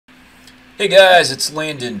Hey guys, it's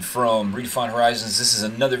Landon from Redefine Horizons. This is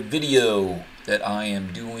another video that I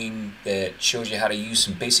am doing that shows you how to use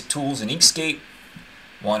some basic tools in Inkscape.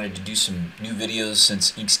 Wanted to do some new videos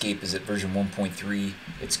since Inkscape is at version 1.3.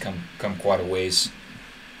 It's come quite a ways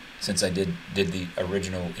since I did the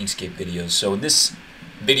original Inkscape videos. So in this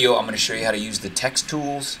video I'm going to show you how to use the text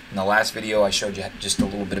tools. In the last video I showed you just a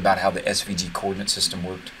little bit about how the SVG coordinate system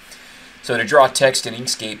worked. So to draw text in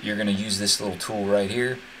Inkscape, you're going to use this little tool right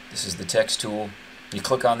here. This is the text tool. You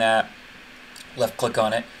click on that, left click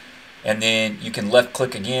on it, and then you can left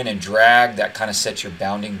click again and drag. That kind of sets your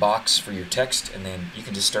bounding box for your text, and then you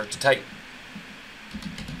can just start to type.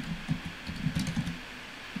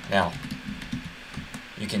 Now,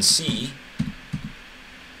 you can see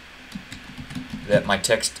that my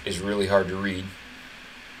text is really hard to read,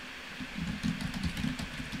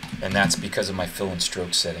 and that's because of my fill and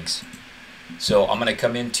stroke settings. So I'm going to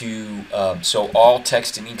come into, so all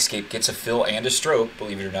text in Inkscape gets a fill and a stroke,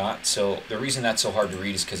 believe it or not. So the reason that's so hard to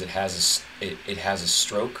read is because it has a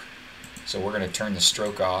stroke. So we're going to turn the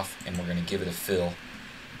stroke off and we're going to give it a fill.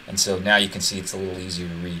 And so now you can see it's a little easier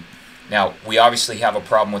to read. Now we obviously have a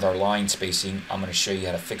problem with our line spacing. I'm going to show you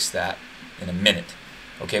how to fix that in a minute.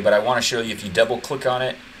 Okay, but I want to show you, if you double click on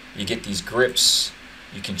it, you get these grips.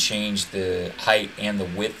 You can change the height and the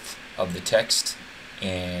width of the text,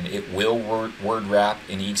 and it will word wrap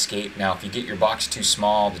in Inkscape. Now if you get your box too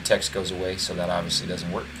small, the text goes away, so that obviously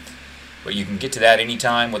doesn't work. But you can get to that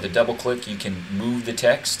anytime with a double click. You can move the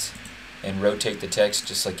text and rotate the text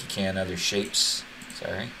just like you can other shapes.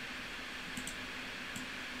 Sorry.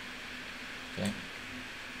 Okay.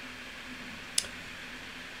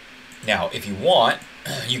 Now if you want,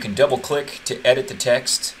 you can double click to edit the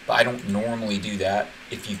text, but I don't normally do that.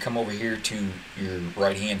 If you come over here to your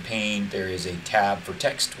right hand pane, there is a tab for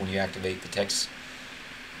text. When you activate the text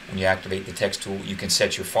tool, you can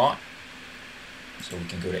set your font. So we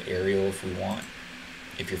can go to Arial if we want.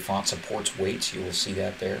 If your font supports weights, you will see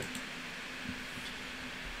that there.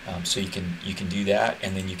 So you can do that,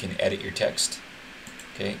 and then you can edit your text.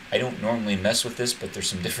 Okay, I don't normally mess with this, but there's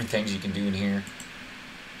some different things you can do in here.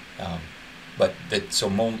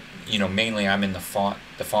 Mainly I'm in the font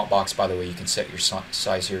box. By the way, you can set your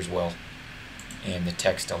size here as well, and the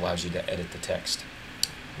text allows you to edit the text.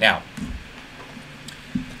 Now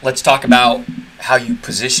let's talk about how you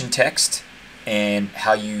position text and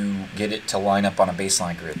how you get it to line up on a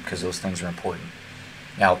baseline grid, because those things are important.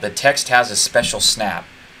 Now the text has a special snap,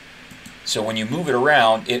 so when you move it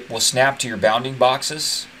around, it will snap to your bounding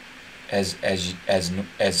boxes as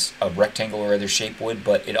a rectangle or other shape would,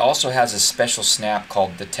 but it also has a special snap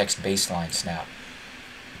called the text baseline snap.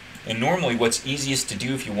 And normally what's easiest to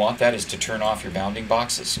do if you want that is to turn off your bounding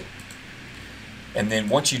boxes. And then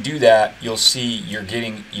once you do that, you'll see you're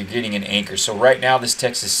getting an anchor. So right now this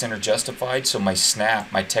text is center justified, so my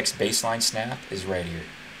text baseline snap is right here.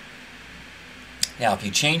 Now if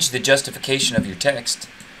you change the justification of your text,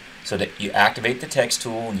 so that you activate the text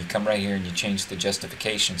tool and you come right here and you change the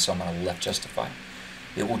justification, so I'm going to left justify,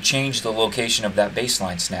 it will change the location of that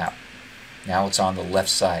baseline snap. Now it's on the left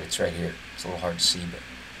side, it's right here. It's a little hard to see, but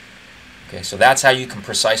okay, so that's how you can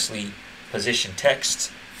precisely position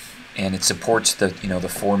text, and it supports the the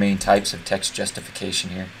four main types of text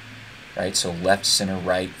justification here, right? So left, center,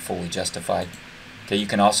 right, fully justified. Okay, you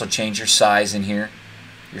can also change your size in here,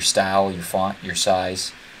 your style, your font, your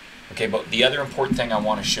size. Okay, but the other important thing I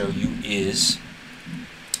want to show you is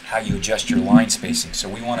how you adjust your line spacing. So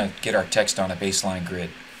we want to get our text on a baseline grid.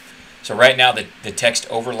 So right now the text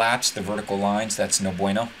overlaps the vertical lines. That's no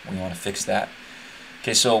bueno. We want to fix that.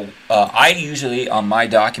 Okay, so I usually on my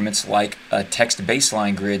documents like a text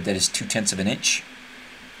baseline grid that is 2/10 of an inch.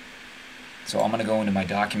 So I'm going to go into my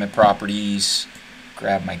document properties,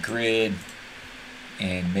 grab my grid,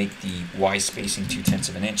 and make the Y spacing 2/10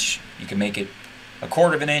 of an inch. You can make it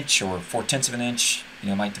 1/4 of an inch or 4/10 of an inch.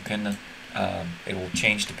 It might depend on, it will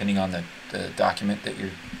change depending on the document that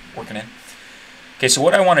you're working in. Okay, so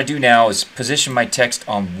what I want to do now is position my text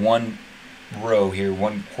on one row here,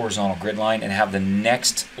 one horizontal grid line, and have the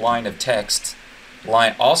next line of text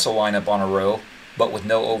also line up on a row, but with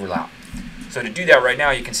no overlap. So to do that right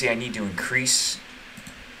now, you can see I need to increase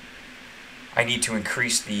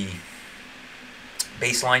the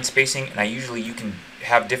baseline spacing, and you can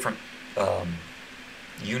have different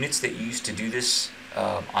units that you use to do this.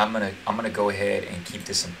 I'm gonna go ahead and keep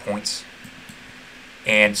this in points,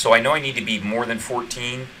 and so I know I need to be more than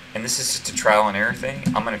 14, and this is just a trial and error thing.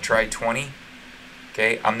 I'm gonna try 20.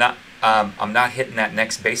 Okay, I'm not hitting that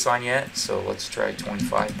next baseline yet, so let's try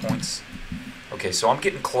 25 points. Okay, so I'm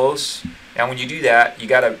getting close. Now when you do that,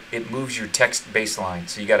 it moves your text baseline,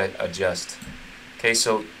 so you gotta adjust. Okay,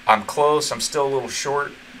 so I'm close. I'm still a little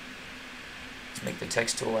short. Let's make the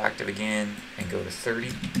text tool active again and go to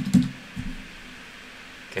 30.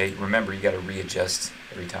 Okay, remember you got to readjust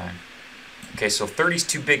every time. Okay, so 30 is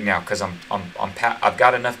too big now because I've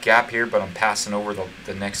got enough gap here, but I'm passing over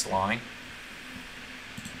the next line.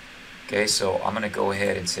 Okay, so I'm going to go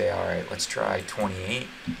ahead and say, all right, let's try 28.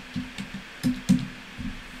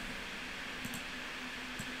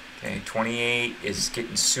 Okay, 28 is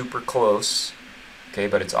getting super close. Okay,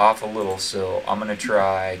 but it's off a little, so I'm going to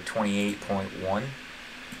try 28.1.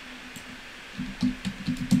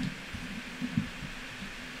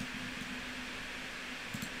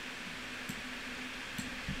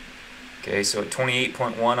 Okay, so at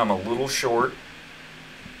 28.1, I'm a little short.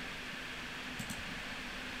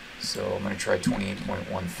 So I'm going to try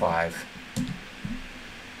 28.15.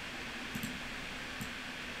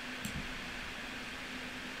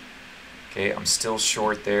 Okay, I'm still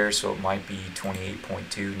short there, so it might be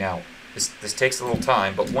 28.2. Now, this takes a little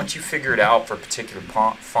time, but once you figure it out for a particular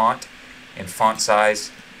font and font size,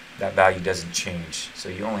 that value doesn't change. So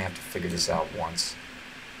you only have to figure this out once.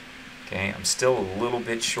 Okay, I'm still a little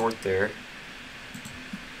bit short there.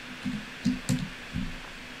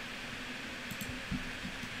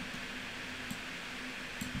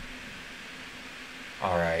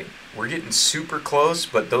 Alright, we're getting super close,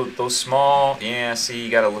 but those small, yeah, see, you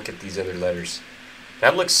got to look at these other letters.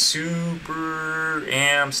 That looks super,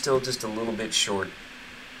 yeah, I'm still just a little bit short.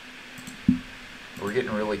 We're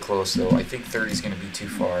getting really close, though. I think 30 is going to be too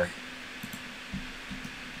far.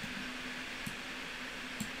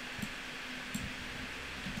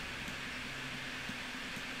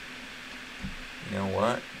 You know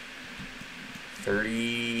what?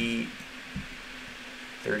 30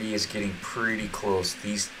 is getting pretty close.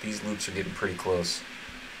 These loops are getting pretty close.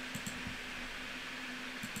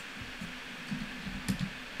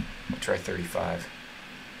 I'll try 35.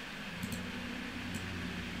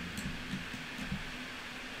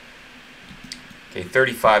 Okay,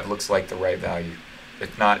 35 looks like the right value.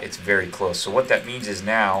 If not, it's very close. So what that means is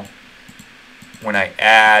now, when I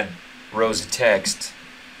add rows of text,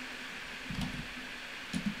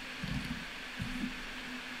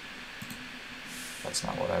 that's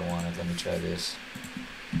not what I wanted. Let me try this.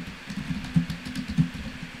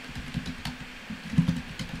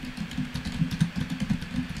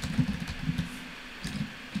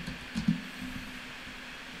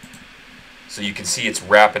 So you can see it's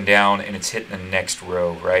wrapping down and it's hitting the next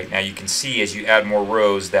row, right? Now you can see as you add more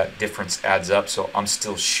rows, that difference adds up. So I'm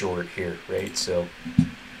still short here, right? So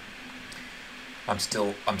I'm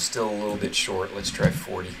still a little bit short. Let's try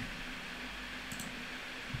 40.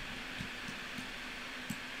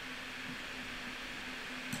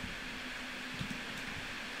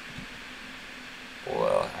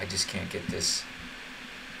 Well, I just can't get this.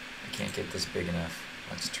 I can't get this big enough.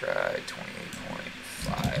 Let's try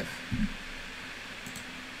 28.5.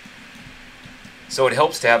 So it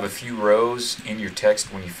helps to have a few rows in your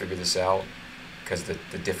text when you figure this out, because the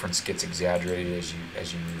difference gets exaggerated as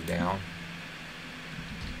you move down.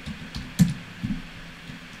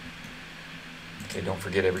 Okay, don't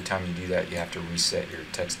forget every time you do that you have to reset your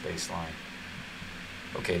text baseline.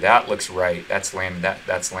 Okay, that looks right. That's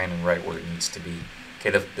landing right where it needs to be. Okay,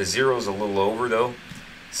 the zero's a little over though,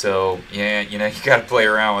 so yeah, you got to play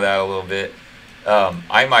around with that a little bit.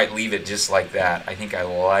 I might leave it just like that. I think I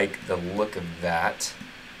like the look of that.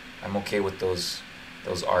 I'm okay with those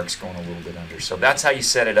arcs going a little bit under. So that's how you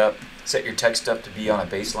set it up. Set your text up to be on a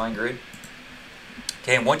baseline grid.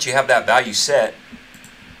 Okay, and once you have that value set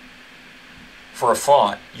for a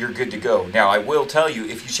font, you're good to go. Now I will tell you,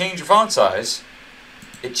 if you change your font size,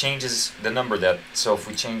 it changes the number that. So if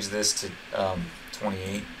we change this to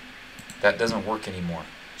 28, that doesn't work anymore.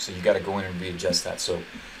 So you got to go in and readjust that. So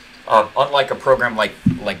unlike a program like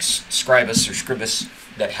Scribus or Scribus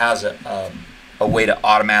that has a way to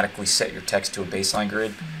automatically set your text to a baseline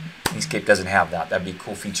grid, Inkscape doesn't have that. That'd be a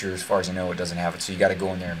cool feature. As far as I know, it doesn't have it. So you got to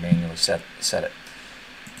go in there and manually set it.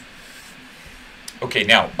 Okay,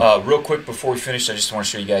 now real quick before we finish, I just want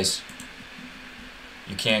to show you guys.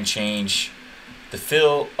 You can change the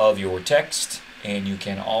fill of your text, and you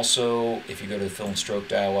can also, if you go to the fill and stroke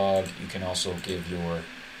dialog, you can also give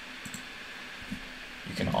your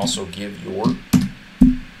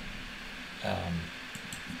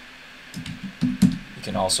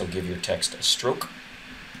text a stroke.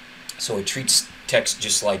 So it treats text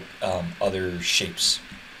just like other shapes,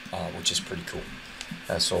 which is pretty cool.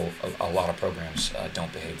 So a lot of programs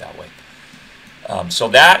don't behave that way. So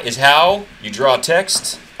that is how you draw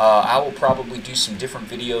text. I will probably do some different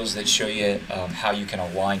videos that show you how you can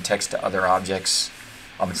align text to other objects.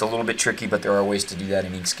 It's a little bit tricky, but there are ways to do that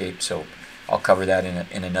in Inkscape. So I'll cover that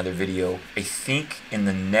in another video. I think in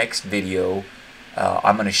the next video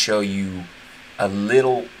I'm going to show you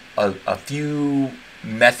a few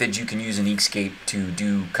methods you can use in Inkscape to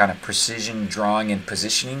do kind of precision drawing and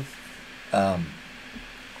positioning. The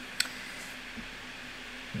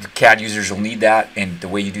CAD users will need that, and the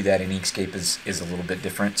way you do that in Inkscape is a little bit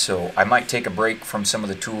different. So I might take a break from some of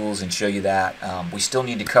the tools and show you that. We still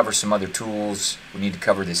need to cover some other tools. We need to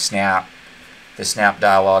cover the snap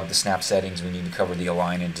dialog, the snap settings. We need to cover the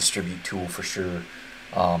align and distribute tool for sure.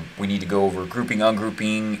 We need to go over grouping,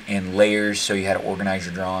 ungrouping, and layers, show you how to organize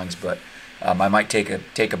your drawings. But I might take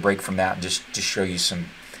a break from that and just show you some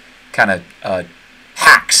kind of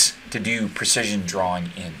hacks to do precision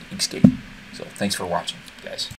drawing in Inkscape. So thanks for watching, guys.